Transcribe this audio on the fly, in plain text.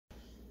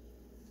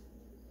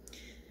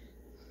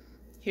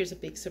Here's a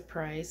big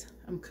surprise.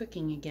 I'm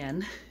cooking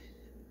again.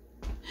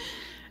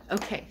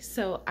 Okay,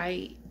 so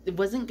I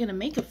wasn't gonna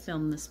make a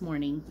film this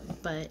morning,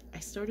 but I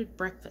started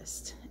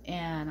breakfast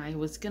and I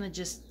was gonna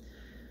just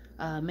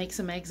make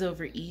some eggs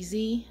over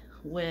easy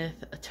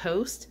with a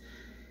toast,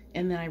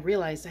 and then I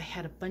realized I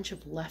had a bunch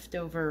of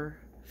leftover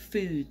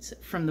foods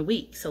from the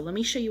week. So let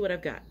me show you what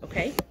I've got,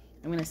 okay?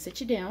 I'm gonna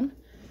sit you down.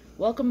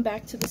 Welcome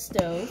back to the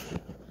stove.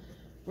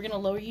 We're gonna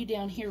lower you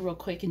down here real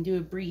quick and do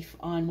a brief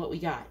on what we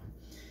got.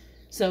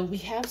 So we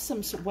have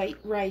some white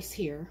rice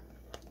here.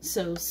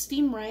 So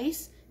steamed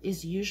rice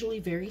is usually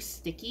very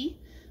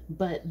sticky,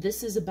 but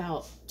this is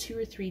about 2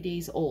 or 3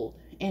 days old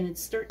and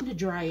it's starting to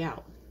dry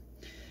out.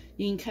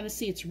 You can kind of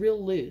see it's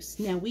real loose.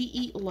 Now we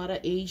eat a lot of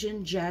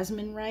Asian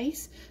jasmine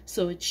rice,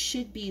 so it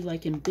should be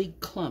like in big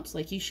clumps,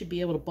 like you should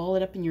be able to ball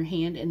it up in your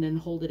hand and then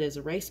hold it as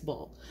a rice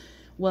ball.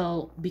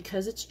 Well,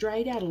 because it's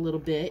dried out a little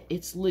bit,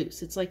 it's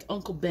loose. It's like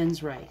Uncle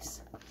Ben's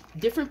rice.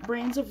 Different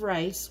brands of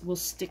rice will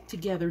stick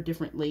together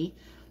differently.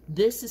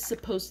 This is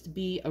supposed to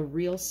be a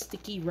real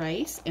sticky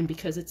rice, and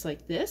because it's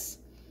like this,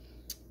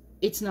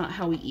 it's not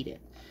how we eat it.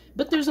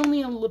 But there's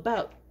only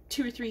about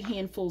 2 or 3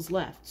 handfuls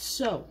left.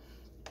 So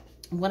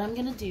what I'm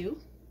gonna do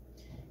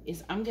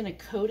is I'm gonna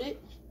coat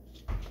it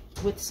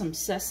with some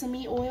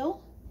sesame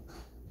oil.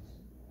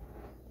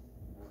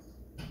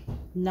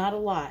 Not a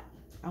lot.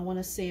 I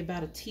wanna say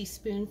about a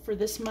teaspoon for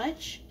this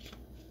much.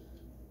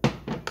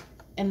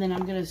 And then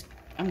I'm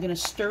gonna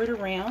stir it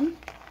around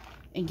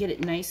and get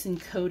it nice and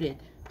coated.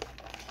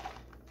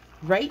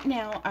 Right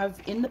now,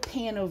 in the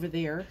pan over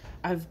there,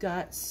 I've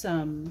got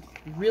some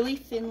really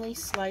thinly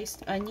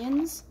sliced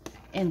onions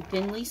and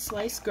thinly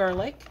sliced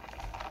garlic,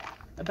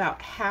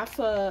 about half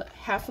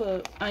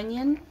a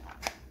onion,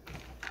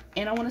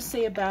 and I want to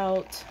say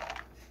about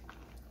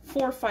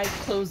 4 or 5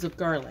 cloves of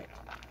garlic,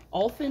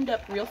 all thinned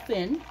up real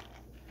thin,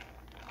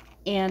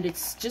 and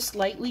it's just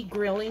lightly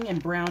grilling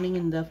and browning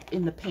in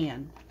the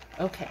pan.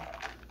 Okay,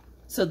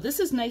 so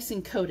this is nice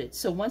and coated.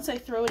 So once I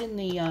throw it in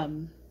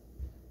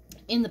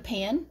the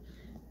pan,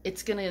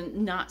 it's gonna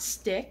not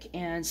stick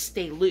and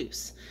stay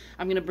loose.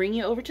 I'm gonna bring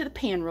you over to the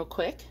pan real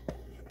quick.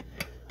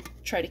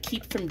 Try to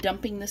keep from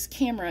dumping this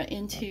camera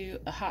into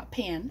a hot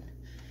pan.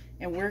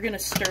 And we're gonna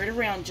stir it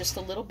around just a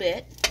little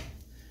bit.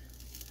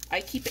 I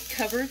keep it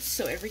covered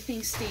so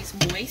everything stays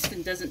moist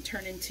and doesn't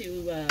turn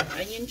into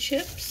onion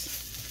chips.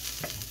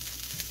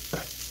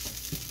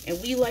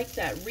 And we like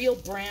that real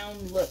brown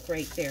look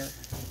right there.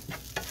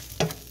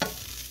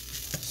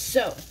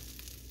 So,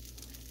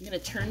 I'm gonna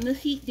turn the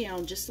heat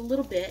down just a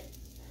little bit.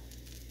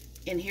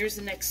 And here's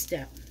the next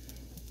step.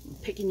 I'm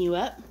picking you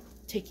up,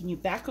 taking you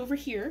back over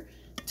here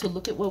to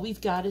look at what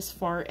we've got as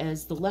far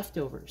as the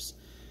leftovers.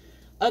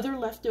 Other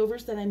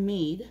leftovers that I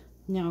made,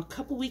 now a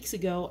couple weeks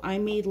ago, I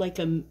made like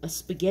a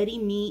spaghetti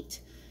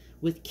meat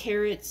with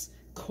carrots,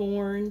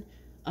 corn,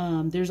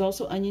 there's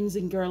also onions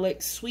and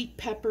garlic, sweet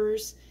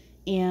peppers,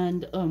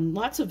 and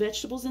lots of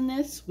vegetables in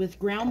this with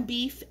ground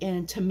beef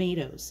and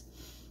tomatoes.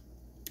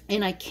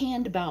 And I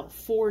canned about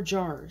 4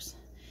 jars.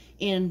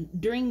 And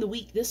during the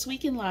week, this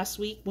week and last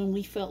week, when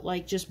we felt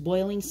like just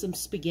boiling some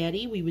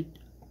spaghetti, we would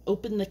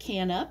open the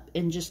can up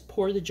and just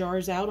pour the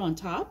jars out on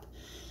top.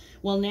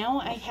 Well,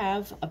 now I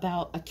have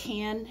about a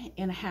can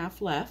and a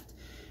half left.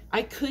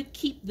 I could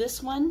keep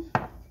this one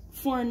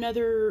for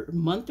another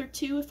month or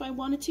 2 if I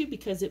wanted to,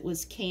 because it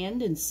was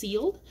canned and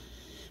sealed.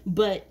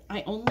 But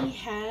I only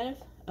have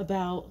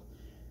about,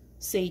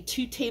 say,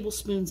 2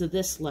 tablespoons of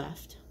this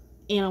left.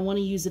 And I want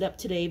to use it up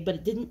today,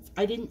 but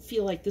I didn't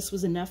feel like this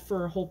was enough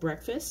for a whole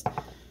breakfast.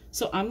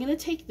 So I'm going to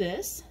take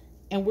this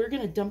and we're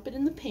going to dump it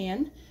in the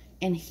pan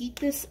and heat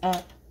this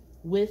up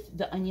with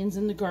the onions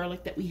and the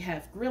garlic that we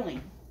have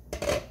grilling.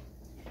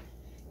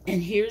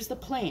 And here's the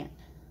plan.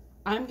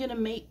 I'm going to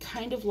make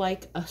kind of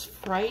like a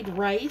fried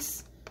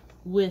rice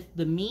with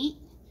the meat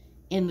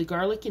and the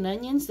garlic and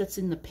onions that's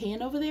in the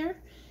pan over there.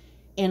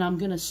 And I'm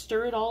going to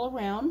stir it all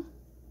around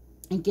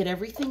and get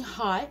everything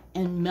hot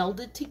and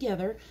melded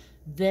together.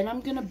 Then I'm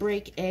going to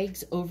break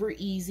eggs over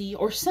easy,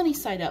 or sunny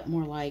side up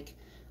more like.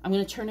 I'm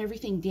going to turn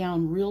everything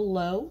down real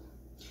low,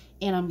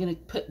 and I'm going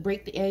to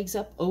break the eggs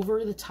up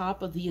over the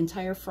top of the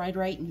entire fried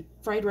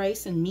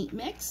rice and meat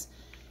mix,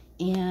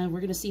 and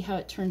we're going to see how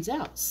it turns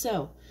out.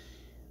 So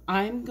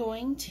I'm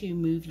going to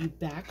move you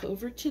back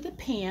over to the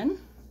pan.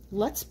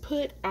 Let's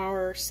put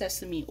our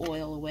sesame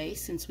oil away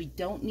since we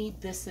don't need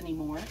this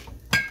anymore.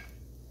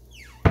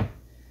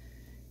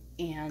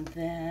 And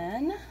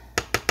then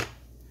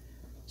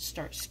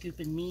start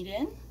scooping meat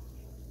in.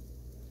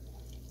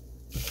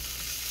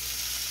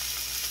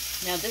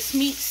 Now this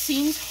meat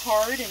seems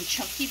hard and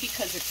chunky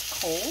because it's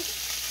cold.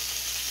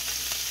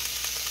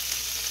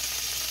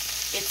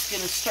 It's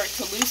going to start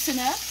to loosen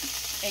up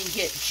and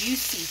get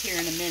juicy here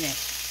in a minute.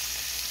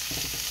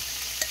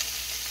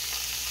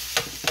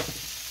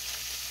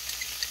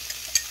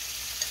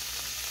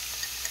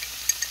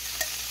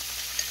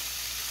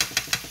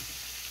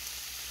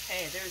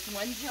 Okay, there's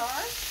 1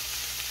 jar.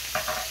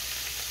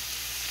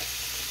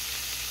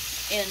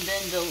 And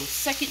then the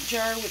second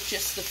jar with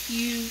just the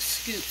few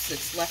scoops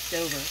that's left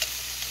over.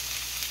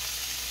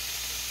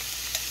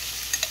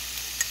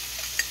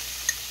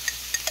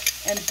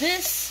 And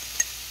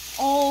this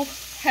all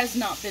has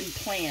not been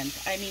planned.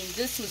 I mean,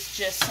 this was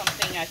just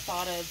something I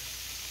thought of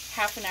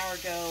half an hour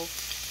ago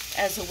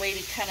as a way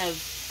to kind of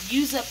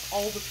use up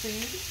all the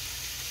food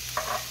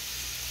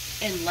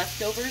and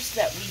leftovers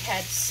that we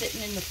had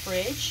sitting in the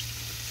fridge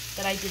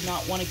that I did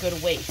not want to go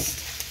to waste.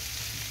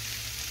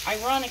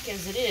 Ironic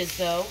as it is,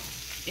 though,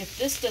 if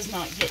this does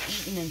not get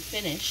eaten and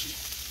finished,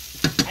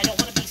 I don't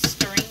want to be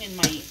stirring in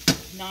my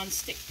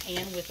non-stick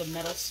pan with a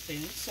metal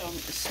spoon, so I'm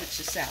going to switch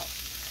this out.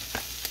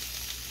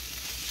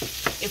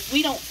 If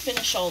we don't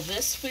finish all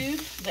this food,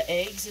 the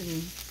eggs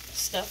and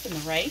stuff and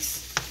the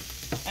rice,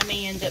 I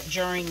may end up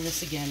jarring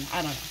this again.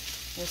 I don't know.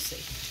 We'll see.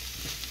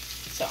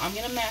 So I'm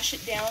going to mash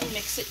it down,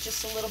 mix it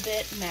just a little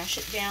bit, mash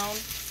it down,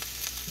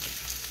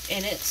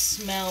 and it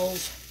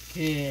smells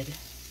good.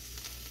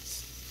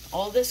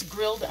 All this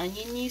grilled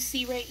onion you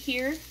see right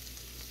here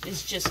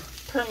is just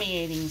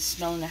permeating the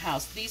smell in the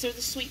house. These are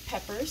the sweet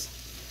peppers.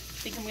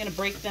 I think I'm going to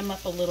break them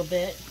up a little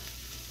bit.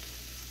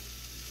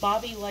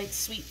 Bobby likes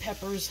sweet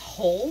peppers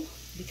whole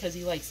because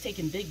he likes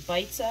taking big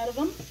bites out of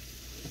them.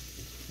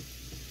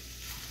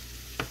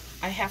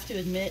 I have to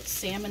admit,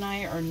 Sam and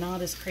I are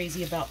not as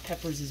crazy about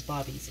peppers as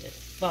Bobby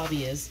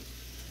is,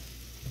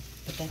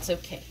 but that's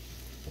okay.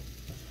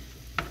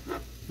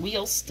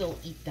 We'll still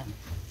eat them.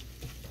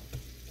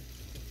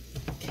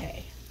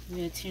 Okay, I'm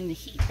going to tune the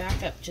heat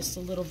back up just a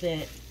little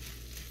bit.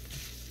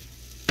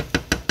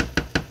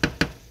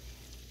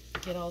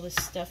 Get all this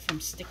stuff from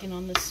sticking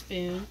on the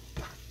spoon.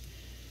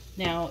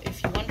 Now,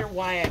 if you wonder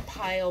why I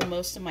pile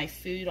most of my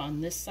food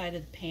on this side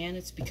of the pan,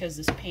 it's because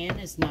this pan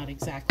is not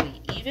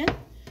exactly even.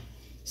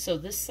 So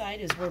this side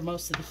is where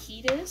most of the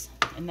heat is,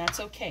 and that's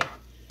okay.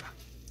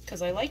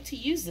 Because I like to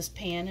use this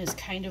pan as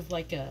kind of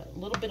like a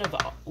little bit of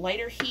a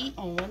lighter heat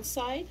on one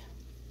side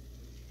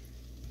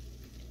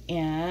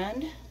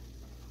and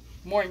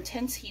more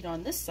intense heat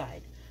on this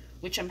side,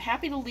 which I'm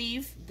happy to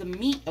leave the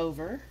meat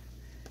over.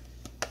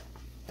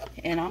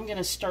 And I'm going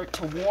to start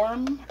to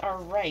warm our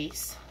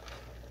rice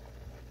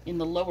in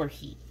the lower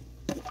heat.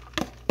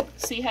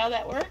 See how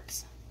that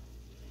works?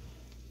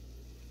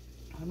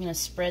 I'm going to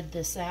spread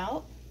this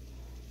out.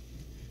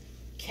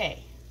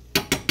 Okay,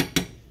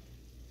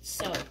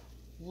 so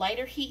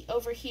lighter heat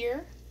over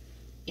here,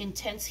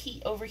 intense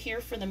heat over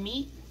here for the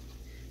meat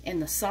and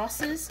the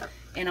sauces,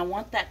 and I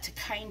want that to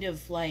kind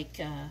of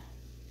like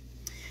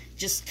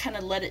just kind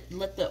of let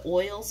the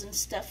oils and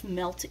stuff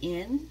melt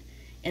in,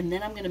 and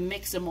then I'm going to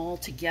mix them all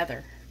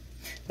together.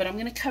 But I'm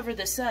going to cover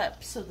this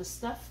up so the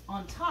stuff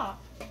on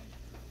top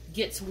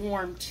gets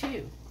warm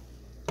too.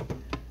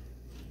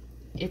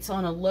 It's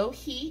on a low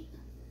heat.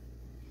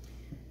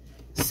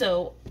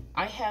 So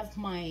I have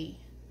my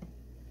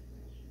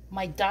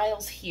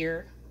dials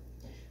here.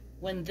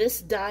 When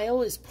this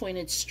dial is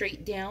pointed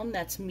straight down,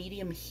 that's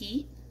medium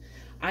heat.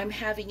 I'm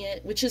having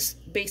it, which is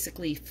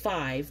basically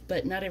 5,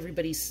 but not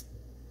everybody's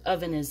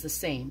oven is the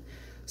same.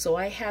 So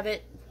I have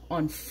it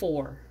on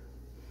 4.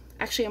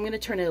 Actually, I'm going to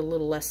turn it a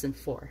little less than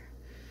 4.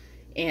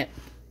 And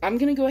I'm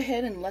going to go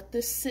ahead and let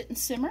this sit and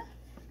simmer.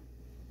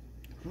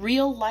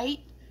 Real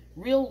light,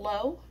 real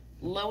low,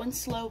 low and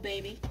slow,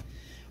 baby.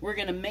 We're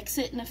going to mix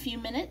it in a few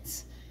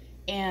minutes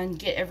and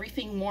get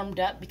everything warmed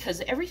up because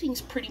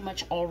everything's pretty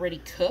much already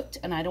cooked,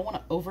 and I don't want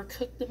to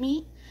overcook the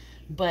meat,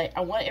 but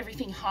I want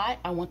everything hot.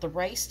 I want the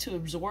rice to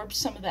absorb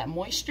some of that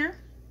moisture,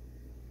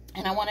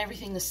 and I want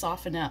everything to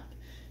soften up,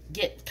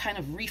 get kind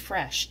of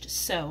refreshed.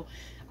 So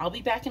I'll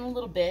be back in a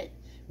little bit.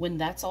 When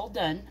that's all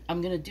done,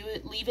 I'm going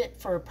to leave it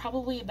for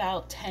probably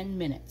about 10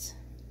 minutes,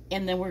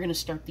 and then we're going to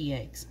start the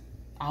eggs.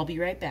 I'll be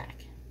right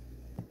back.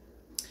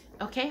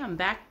 Okay, I'm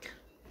back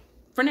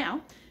for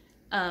now.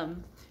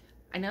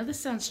 I know this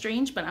sounds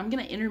strange, but I'm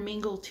going to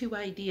intermingle 2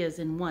 ideas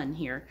in one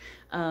here.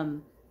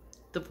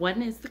 The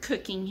one is the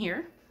cooking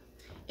here,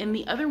 and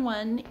the other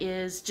one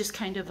is just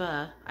kind of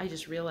I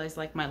just realized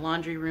like my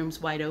laundry room's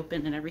wide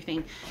open and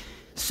everything.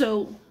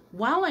 So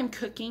while I'm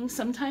cooking,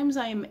 sometimes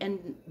I'm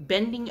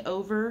bending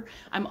over.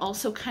 I'm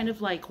also kind of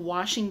like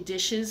washing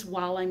dishes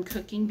while I'm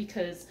cooking,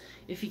 because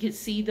if you could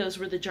see, those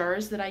were the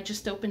jars that I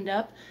just opened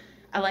up.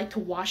 I like to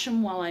wash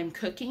them while I'm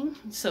cooking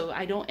so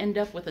I don't end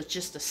up with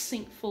just a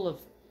sink full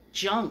of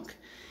junk,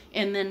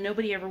 and then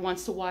nobody ever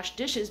wants to wash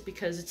dishes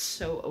because it's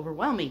so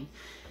overwhelming.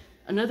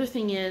 Another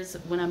thing is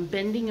when I'm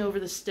bending over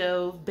the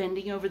stove,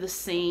 bending over the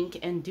sink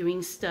and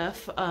doing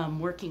stuff,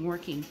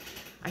 working,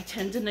 I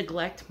tend to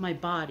neglect my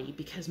body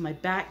because my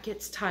back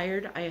gets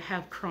tired. I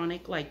have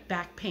chronic like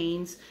back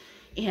pains,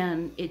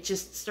 and it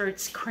just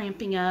starts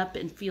cramping up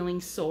and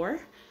feeling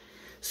sore.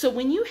 So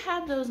when you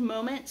have those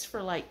moments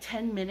for like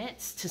 10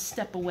 minutes to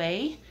step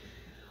away,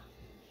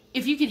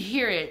 if you could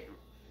hear it,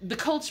 the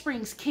Cold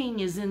Springs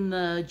King is in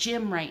the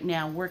gym right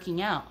now working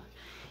out.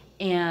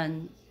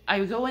 And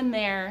I go in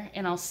there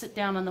and I'll sit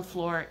down on the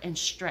floor and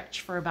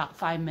stretch for about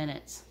 5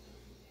 minutes.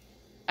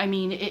 I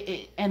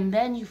mean, and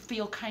then you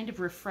feel kind of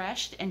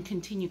refreshed and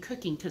continue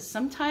cooking. Because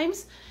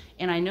sometimes,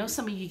 and I know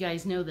some of you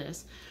guys know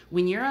this,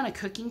 when you're on a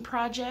cooking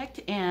project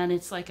and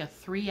it's like a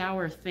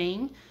 3-hour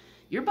thing,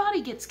 your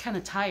body gets kind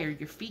of tired.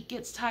 Your feet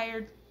gets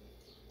tired.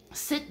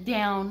 Sit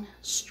down,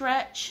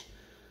 stretch,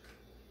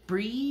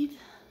 breathe,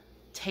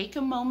 take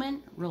a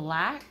moment,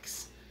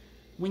 relax.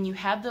 When you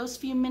have those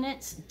few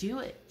minutes, do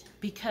it,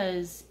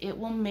 because it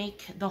will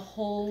make the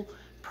whole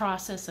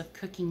process of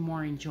cooking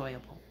more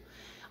enjoyable.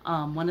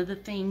 One of the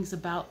things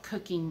about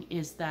cooking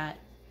is that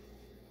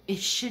it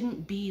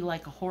shouldn't be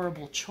like a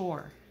horrible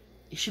chore.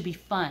 It should be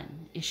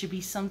fun. It should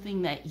be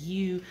something that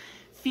you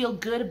feel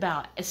good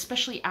about,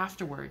 especially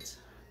afterwards.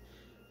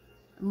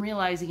 I'm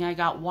realizing I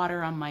got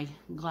water on my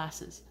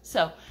glasses.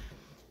 So,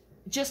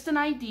 just an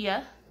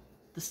idea.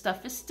 The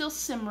stuff is still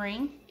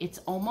simmering. It's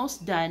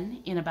almost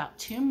done. In about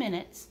 2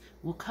 minutes,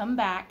 we'll come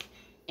back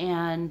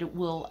and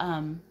we'll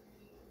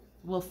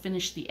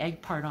finish the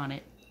egg part on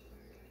it.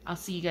 I'll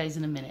see you guys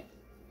in a minute.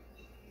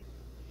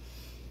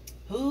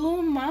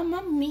 Ooh,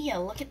 mamma mia,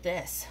 look at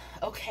this.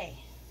 Okay,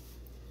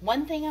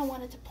 one thing I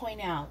wanted to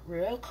point out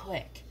real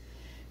quick.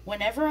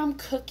 Whenever I'm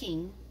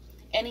cooking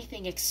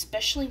anything,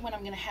 especially when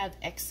I'm going to have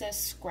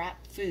excess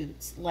scrap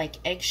foods like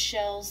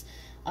eggshells,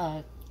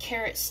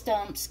 carrot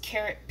stumps,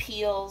 carrot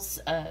peels,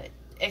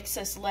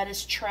 excess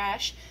lettuce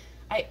trash,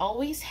 I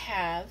always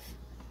have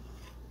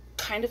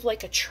kind of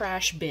like a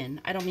trash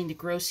bin. I don't mean to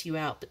gross you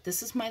out, but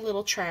this is my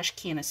little trash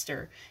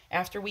canister.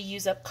 After we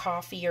use up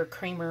coffee or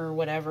creamer or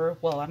whatever,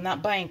 well, I'm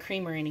not buying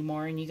creamer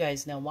anymore, and you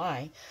guys know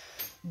why,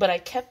 but I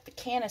kept the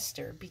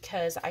canister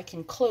because I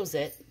can close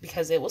it,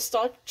 because it will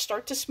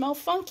start to smell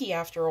funky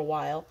after a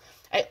while.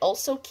 I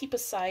also keep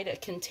aside a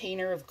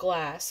container of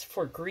glass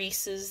for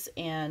greases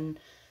and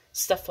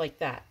stuff like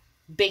that,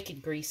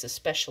 bacon grease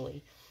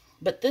especially.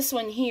 But this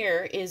one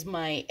here is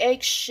my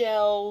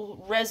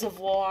eggshell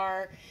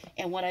reservoir,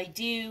 and what I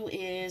do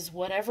is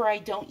whatever I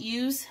don't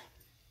use,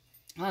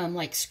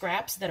 like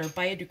scraps that are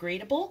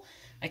biodegradable,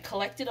 I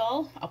collect it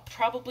all. I'll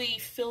probably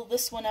fill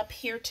this one up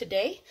here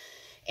today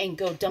and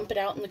go dump it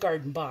out in the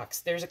garden box.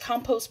 There's a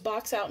compost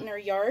box out in our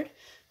yard.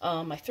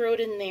 I throw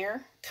it in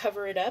there,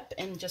 cover it up,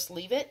 and just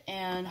leave it,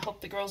 and hope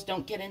the girls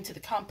don't get into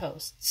the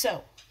compost.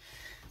 So,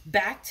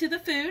 back to the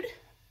food.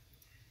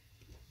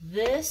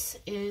 This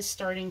is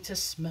starting to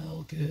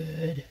smell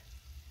good.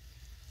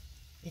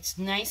 It's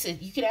nice.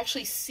 You could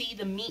actually see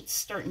the meat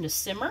starting to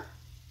simmer.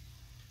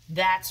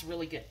 That's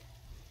really good.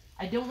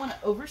 I don't want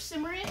to over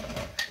simmer it,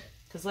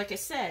 because like I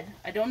said,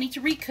 I don't need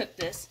to recook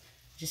this.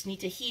 Just need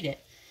to heat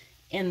it.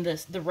 And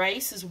the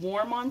rice is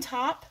warm on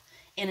top,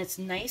 and it's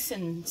nice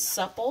and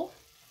supple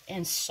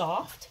and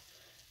soft,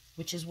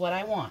 which is what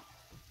I want.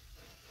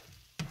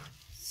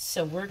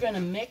 So we're going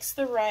to mix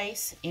the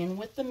rice in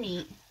with the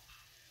meat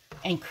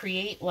and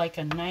create like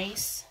a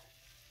nice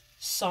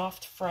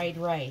soft fried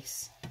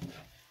rice.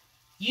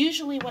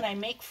 Usually when I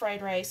make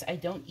fried rice, I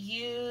don't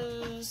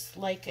use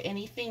like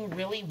anything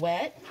really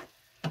wet,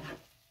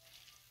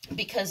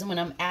 because when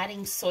I'm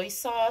adding soy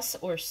sauce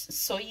or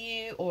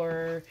soyu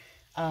or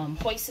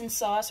hoisin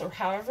sauce, or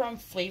however I'm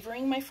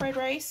flavoring my fried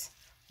rice,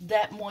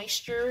 that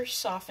moisture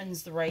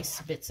softens the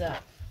rice bits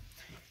up.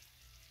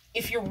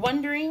 If you're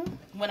wondering,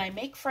 when I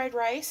make fried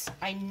rice,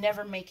 I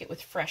never make it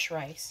with fresh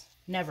rice.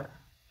 Never.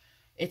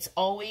 It's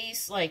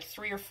always like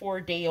 3 or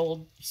 4 day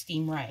old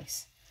steam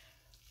rice.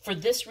 For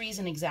this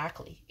reason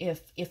exactly.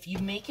 If you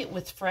make it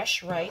with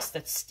fresh rice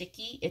that's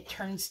sticky, it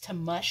turns to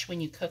mush when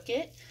you cook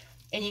it.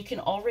 And you can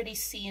already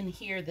see in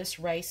here, this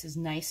rice is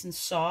nice and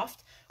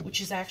soft,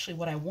 which is actually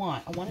what I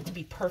want. I want it to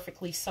be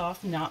perfectly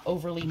soft, not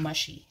overly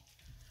mushy.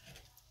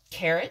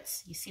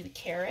 Carrots, you see the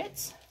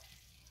carrots?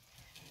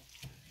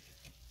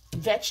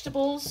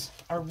 Vegetables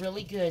are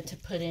really good to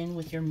put in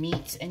with your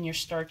meats and your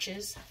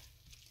starches.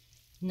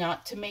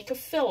 Not to make a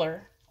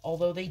filler,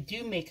 although they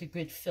do make a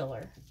good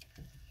filler,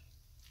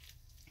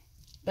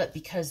 but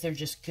because they're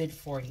just good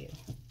for you.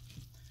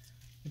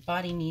 Your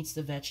body needs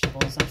the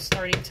vegetables. I'm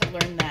starting to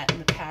learn that in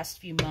the past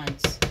few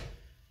months.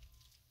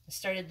 I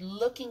started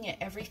looking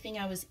at everything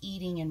I was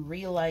eating and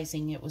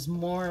realizing it was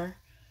more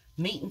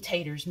meat and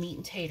taters, meat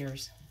and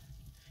taters.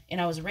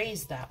 And I was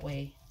raised that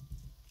way.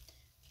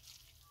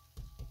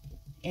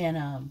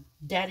 And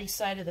Daddy's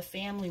side of the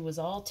family was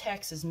all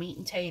Texas, meat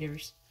and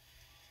taters.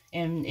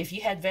 And if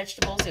you had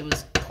vegetables, it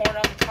was corn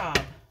on the cob.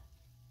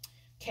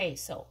 Okay,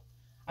 so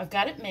I've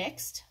got it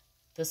mixed.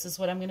 This is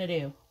what I'm going to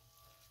do.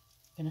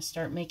 I'm going to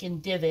start making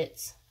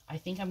divots. I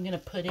think I'm going to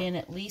put in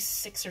at least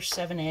 6 or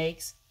 7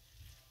 eggs.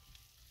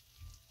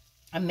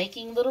 I'm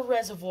making little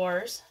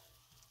reservoirs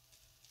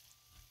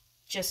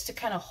just to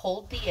kind of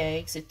hold the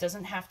eggs. It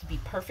doesn't have to be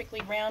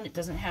perfectly round. It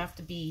doesn't have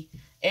to be.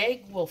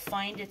 Egg will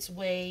find its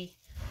way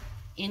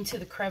into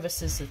the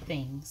crevices of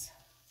things.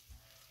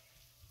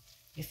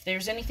 If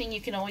there's anything you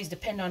can always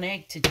depend on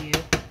egg to do,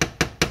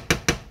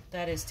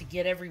 that is to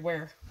get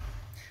everywhere.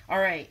 All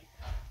right,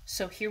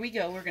 so here we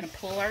go. We're going to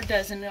pull our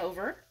dozen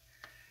over,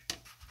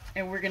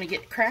 and we're going to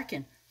get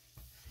cracking.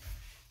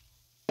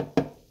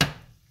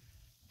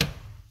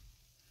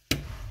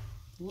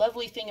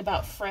 Lovely thing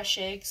about fresh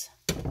eggs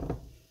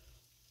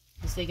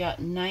is they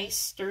got nice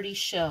sturdy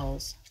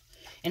shells.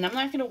 And I'm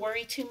not going to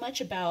worry too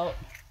much about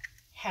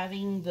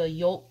having the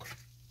yolk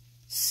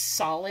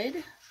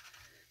solid.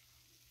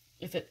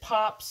 If it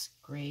pops,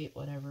 great,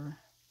 whatever.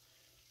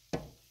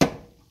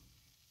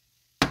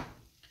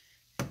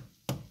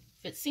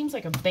 If it seems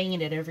like I'm banging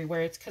it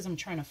everywhere, it's because I'm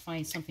trying to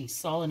find something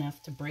solid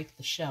enough to break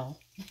the shell.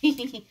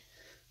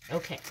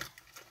 Okay.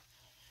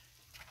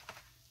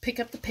 Pick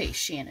up the pace,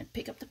 Shannon.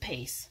 Pick up the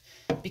pace.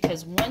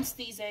 Because once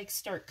these eggs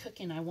start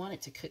cooking, I want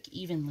it to cook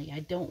evenly.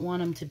 I don't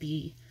want them to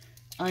be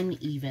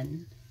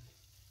uneven.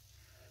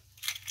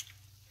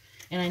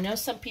 And I know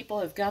some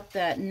people have got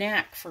that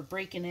knack for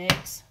breaking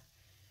eggs.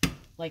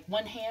 Like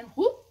one hand,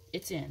 whoop,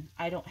 it's in.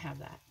 I don't have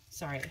that.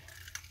 Sorry.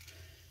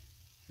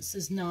 This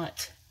is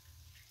not...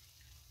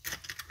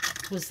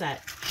 Was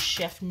that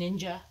Chef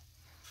Ninja?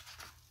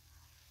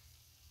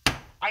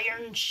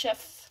 Iron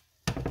Chef.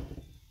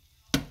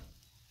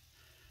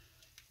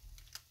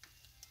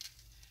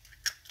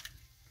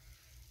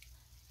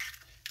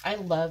 I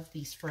love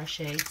these fresh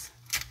eggs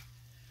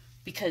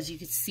because you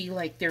can see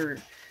like they're,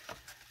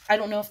 I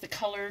don't know if the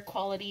color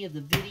quality of the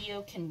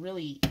video can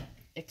really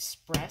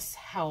express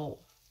how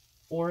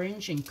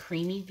orange and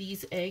creamy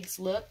these eggs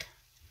look.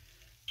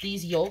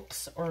 These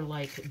yolks are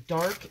like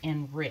dark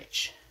and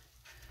rich.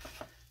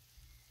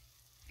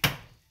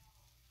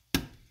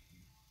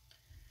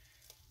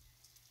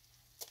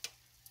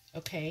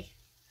 Okay,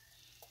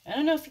 I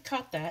don't know if you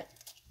caught that.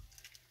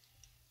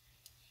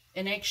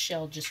 An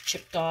eggshell just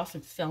chipped off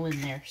and fell in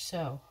there,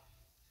 so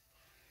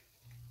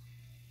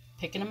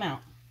picking them out.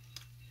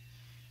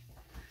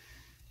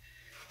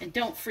 And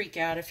don't freak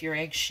out if your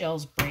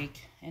eggshells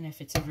break and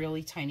if it's a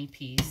really tiny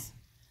piece.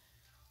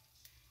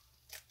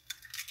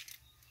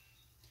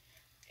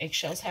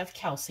 Eggshells have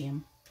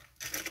calcium.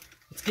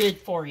 It's good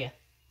for you.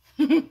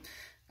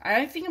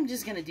 I think I'm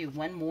just going to do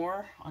one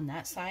more on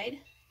that side.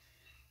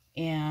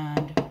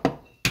 And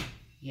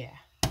yeah.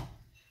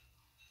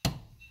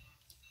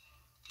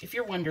 If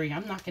you're wondering,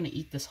 I'm not going to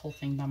eat this whole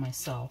thing by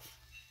myself.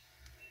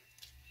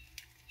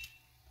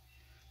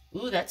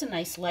 Ooh, that's a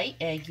nice light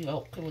egg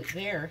yolk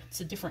there. It's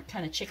a different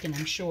kind of chicken,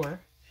 I'm sure.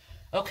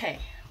 Okay.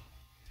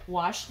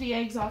 Wash the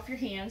eggs off your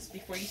hands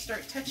before you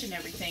start touching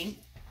everything.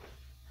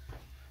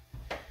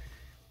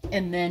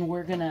 And then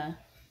we're going to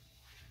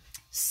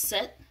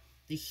set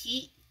the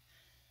heat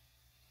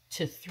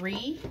to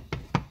 3.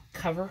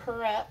 Cover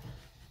her up.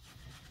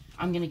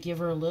 I'm going to give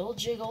her a little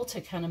jiggle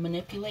to kind of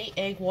manipulate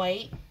egg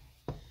white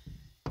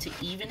to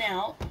even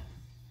out.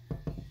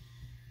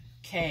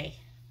 Okay.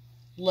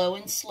 Low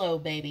and slow,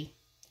 baby.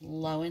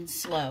 Low and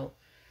slow.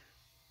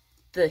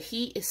 The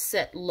heat is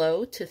set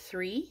low to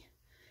 3.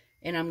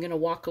 And I'm going to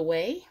walk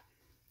away.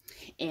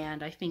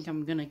 And I think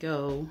I'm going to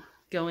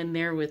go in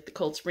there with the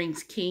Cold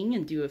Springs King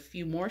and do a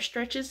few more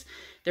stretches.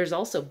 There's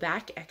also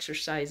back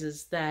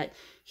exercises that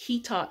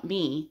he taught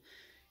me.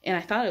 And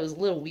I thought it was a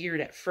little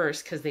weird at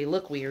first because they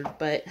look weird.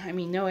 But, I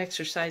mean, no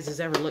exercises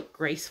ever look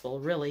graceful,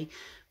 really.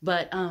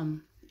 But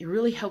it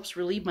really helps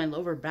relieve my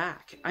lower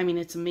back. I mean,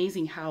 it's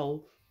amazing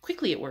how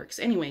quickly it works.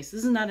 Anyways,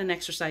 this is not an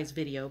exercise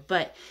video.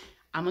 But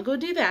I'm going to go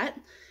do that.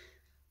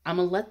 I'm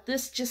going to let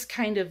this just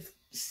kind of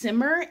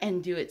simmer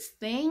and do its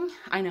thing.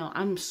 I know,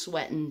 I'm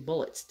sweating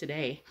bullets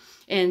today.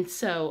 And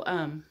so,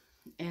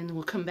 and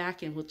we'll come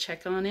back and we'll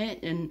check on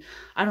it. And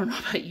I don't know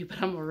about you,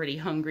 but I'm already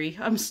hungry.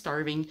 I'm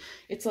starving.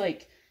 It's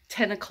like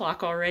 10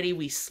 o'clock already.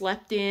 We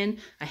slept in.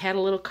 I had a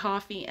little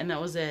coffee and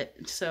that was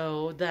it.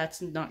 So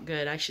that's not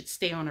good. I should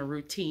stay on a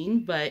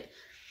routine, but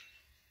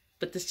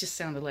this just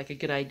sounded like a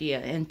good idea.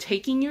 And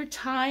taking your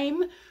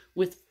time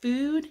with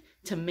food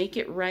to make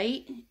it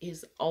right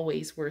is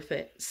always worth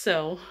it.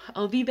 So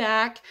I'll be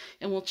back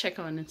and we'll check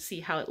on and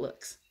see how it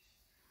looks.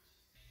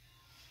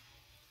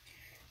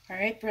 All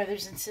right,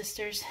 brothers and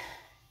sisters,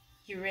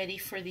 you ready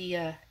for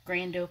the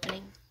grand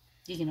opening?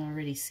 You can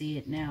already see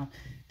it now.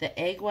 The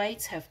egg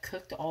whites have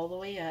cooked all the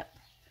way up.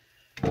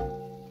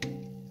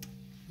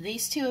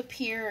 These two up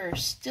here are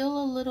still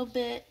a little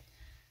bit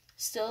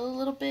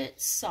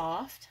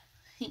soft.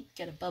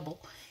 Get a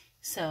bubble.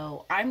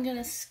 So I'm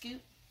gonna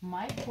scoop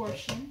my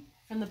portion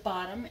from the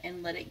bottom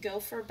and let it go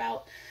for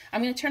about,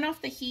 I'm gonna turn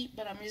off the heat,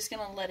 but I'm just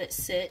gonna let it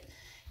sit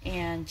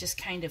and just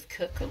kind of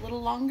cook a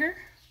little longer.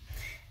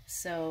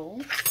 So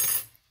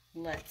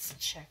let's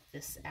check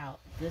this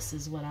out. This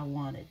is what I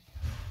wanted.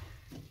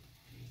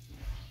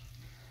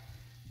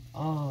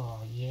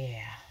 Oh,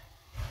 yeah.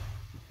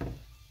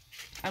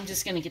 I'm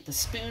just going to get the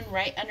spoon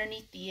right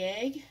underneath the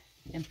egg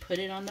and put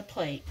it on the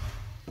plate.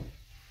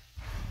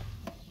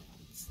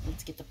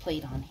 Let's get the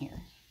plate on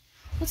here.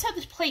 Let's have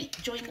this plate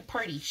join the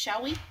party,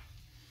 shall we?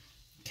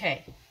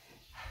 Okay. I'm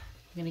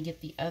going to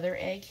get the other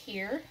egg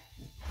here.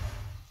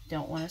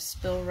 Don't want to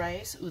spill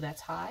rice. Ooh,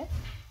 that's hot.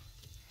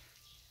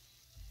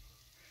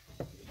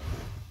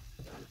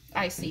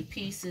 I see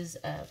pieces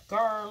of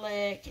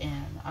garlic,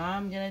 and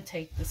I'm going to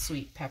take the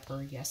sweet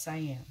pepper. Yes, I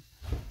am.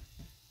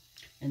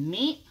 And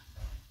meat.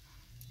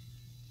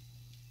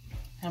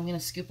 I'm going to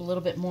scoop a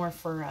little bit more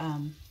for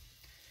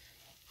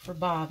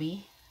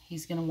Bobby.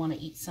 He's going to want to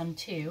eat some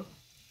too.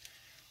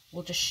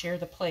 We'll just share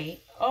the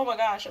plate. Oh my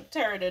gosh, I'm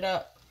tearing it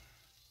up.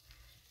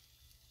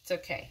 It's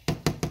okay.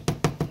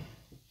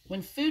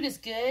 When food is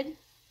good,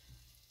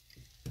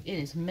 it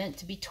is meant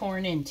to be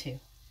torn into.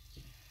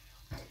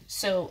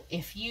 So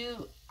if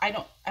you, I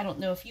don't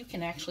know if you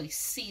can actually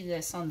see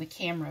this on the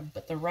camera,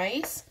 but the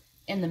rice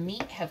and the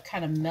meat have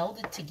kind of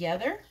melded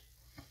together,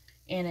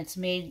 and it's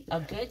made a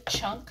good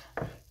chunk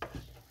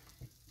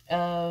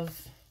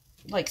of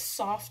like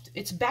soft,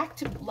 it's back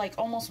to like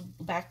almost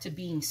back to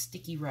being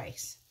sticky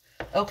rice.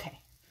 Okay.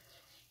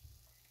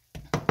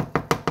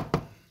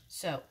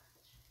 So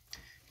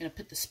I'm going to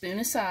put the spoon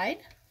aside.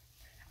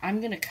 I'm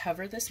going to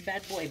cover this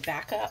bad boy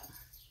back up.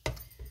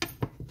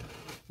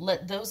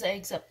 Let those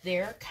eggs up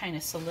there kind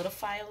of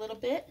solidify a little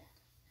bit.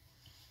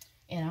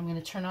 And I'm going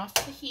to turn off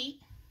the heat.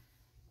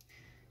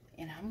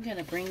 And I'm going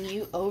to bring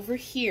you over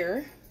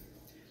here.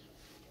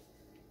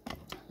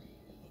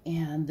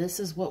 And this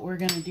is what we're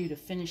going to do to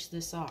finish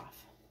this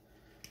off.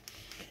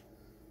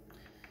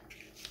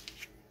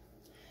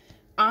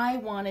 I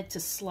wanted to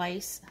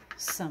slice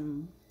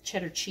some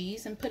cheddar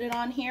cheese and put it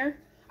on here.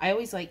 I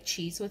always like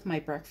cheese with my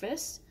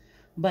breakfast,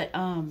 but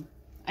I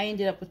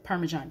ended up with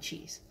Parmesan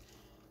cheese.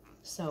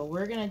 So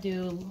we're going to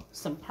do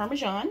some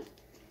Parmesan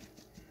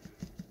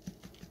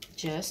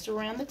just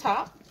around the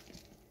top.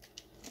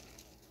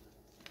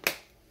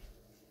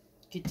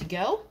 Good to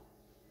go.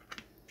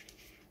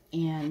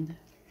 And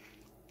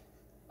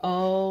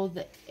oh,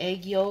 the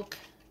egg yolk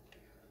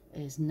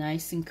is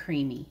nice and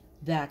creamy.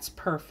 That's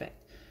perfect.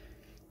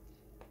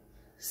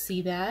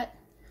 See that?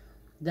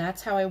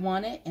 That's how I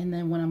want it. And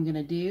then what I'm going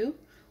to do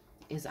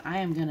is I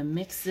am going to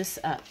mix this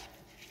up.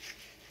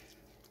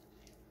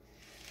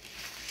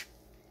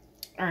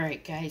 All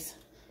right, guys.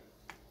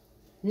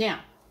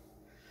 Now,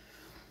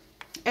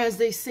 as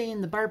they say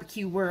in the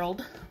barbecue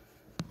world,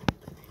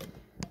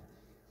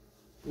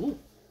 ooh,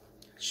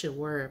 should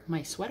wear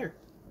my sweater.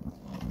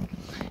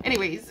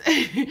 Anyways,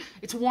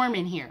 it's warm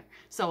in here,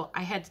 so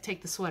I had to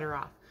take the sweater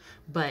off.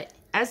 But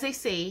as they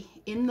say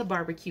in the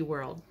barbecue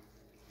world,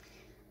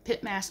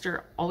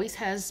 Pitmaster always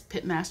has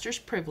Pitmaster's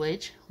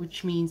privilege,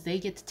 which means they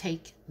get to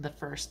take the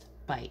first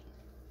bite.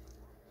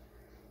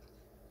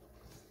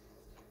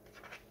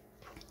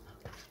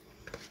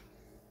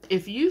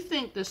 If you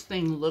think this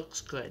thing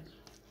looks good,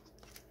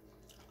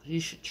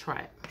 you should try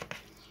it.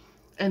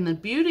 And the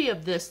beauty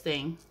of this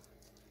thing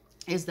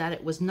is that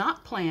it was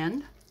not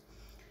planned.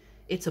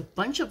 It's a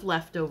bunch of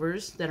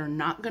leftovers that are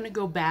not going to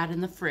go bad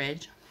in the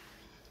fridge.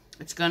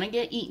 It's going to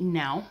get eaten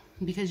now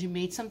because you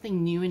made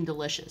something new and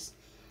delicious.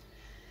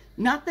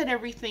 Not that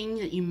everything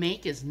that you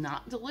make is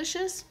not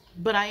delicious,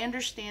 but I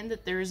understand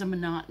that there is a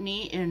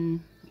monotony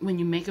in when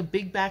you make a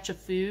big batch of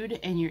food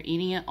and you're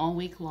eating it all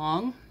week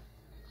long.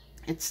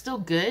 It's still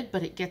good,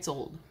 but it gets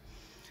old.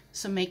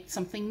 So make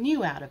something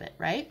new out of it,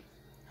 right?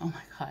 Oh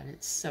my God,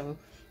 it's so,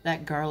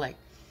 that garlic.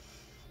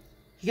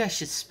 You guys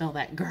should smell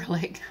that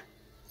garlic.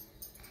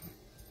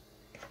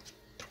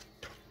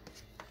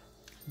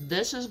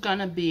 This is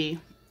gonna be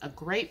a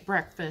great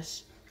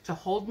breakfast to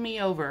hold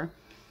me over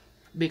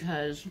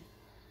because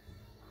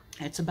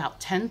it's about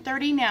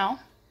 10:30 now.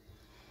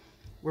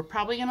 We're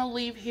probably gonna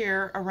leave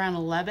here around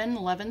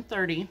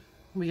 11:30.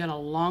 We got a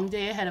long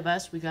day ahead of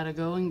us. We gotta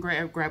go and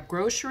grab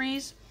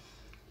groceries.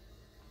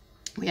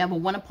 We have a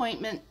 1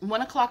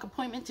 o'clock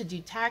appointment to do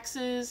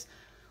taxes.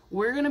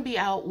 We're gonna be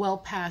out well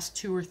past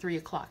 2 or 3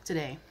 o'clock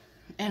today.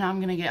 And I'm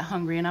gonna get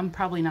hungry and I'm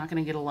probably not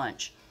gonna get a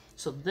lunch.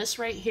 So this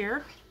right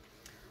here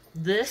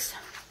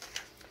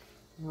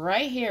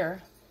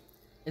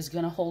is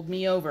gonna hold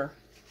me over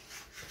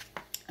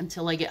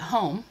until I get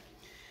home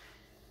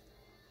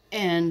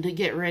and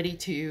get ready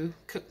to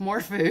cook more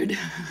food.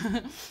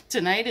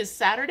 Tonight is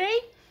Saturday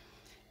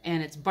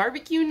and it's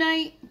barbecue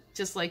night,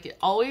 just like it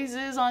always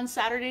is on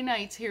Saturday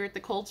nights here at the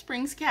Cold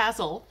Springs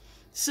Castle.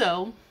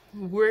 So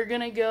we're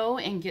gonna go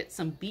and get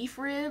some beef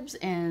ribs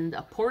and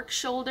a pork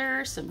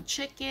shoulder, some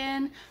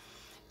chicken,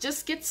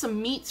 just get some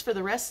meats for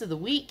the rest of the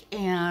week,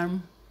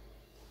 and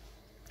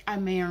I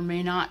may or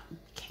may not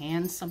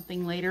can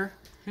something later,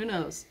 who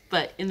knows.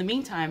 But in the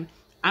meantime,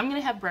 I'm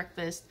gonna have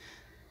breakfast.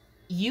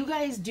 You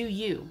guys do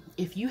you.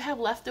 If you have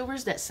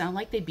leftovers that sound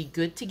like they'd be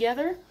good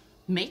together,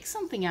 make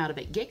something out of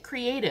it. Get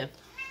creative.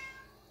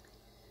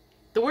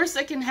 The worst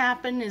that can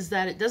happen is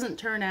that it doesn't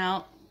turn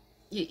out.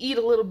 You eat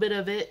a little bit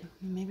of it,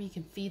 maybe you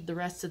can feed the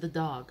rest of the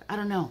dog. I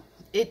don't know.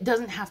 It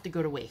doesn't have to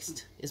go to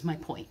waste, is my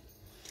point.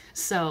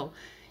 So,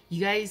 you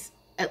guys,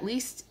 at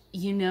least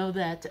you know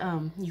that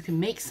you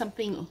can make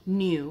something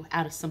new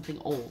out of something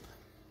old.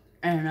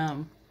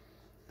 And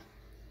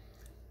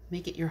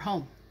make it your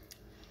home.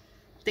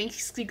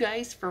 Thanks, you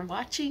guys, for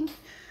watching.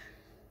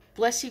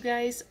 Bless you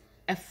guys.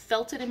 I've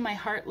felt it in my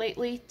heart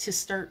lately to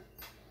start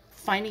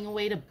finding a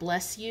way to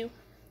bless you.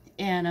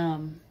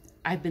 And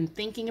I've been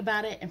thinking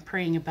about it and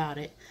praying about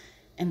it.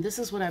 And this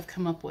is what I've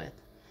come up with.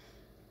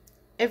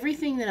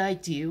 Everything that I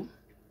do,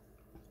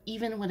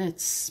 even when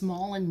it's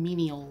small and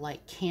menial,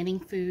 like canning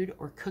food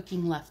or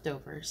cooking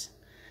leftovers,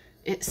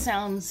 it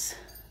sounds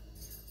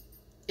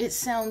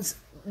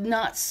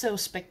not so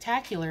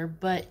spectacular,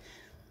 but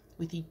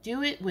if you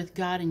do it with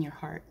God in your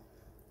heart,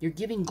 you're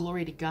giving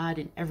glory to God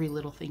in every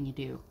little thing you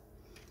do.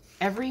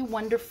 Every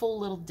wonderful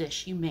little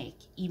dish you make,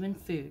 even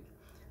food,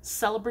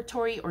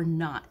 celebratory or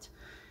not,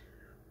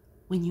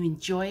 when you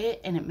enjoy it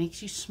and it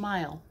makes you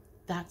smile,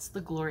 that's the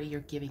glory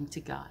you're giving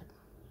to God.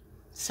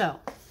 So,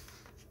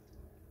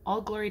 all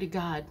glory to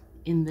God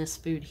in this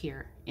food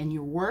here, in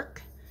your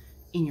work,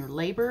 in your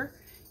labor,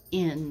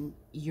 in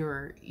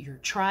your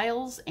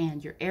trials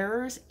and your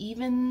errors,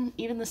 even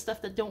the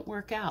stuff that don't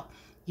work out.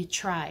 You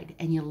tried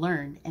and you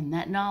learned, and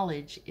that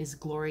knowledge is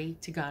glory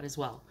to God as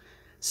well.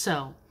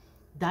 So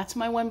that's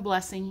my one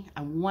blessing.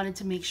 I wanted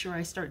to make sure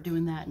I start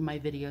doing that in my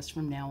videos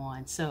from now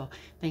on. So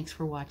thanks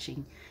for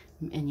watching,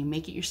 and you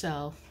make it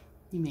yourself,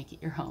 you make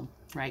it your home,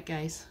 right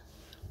guys?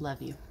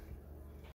 Love you.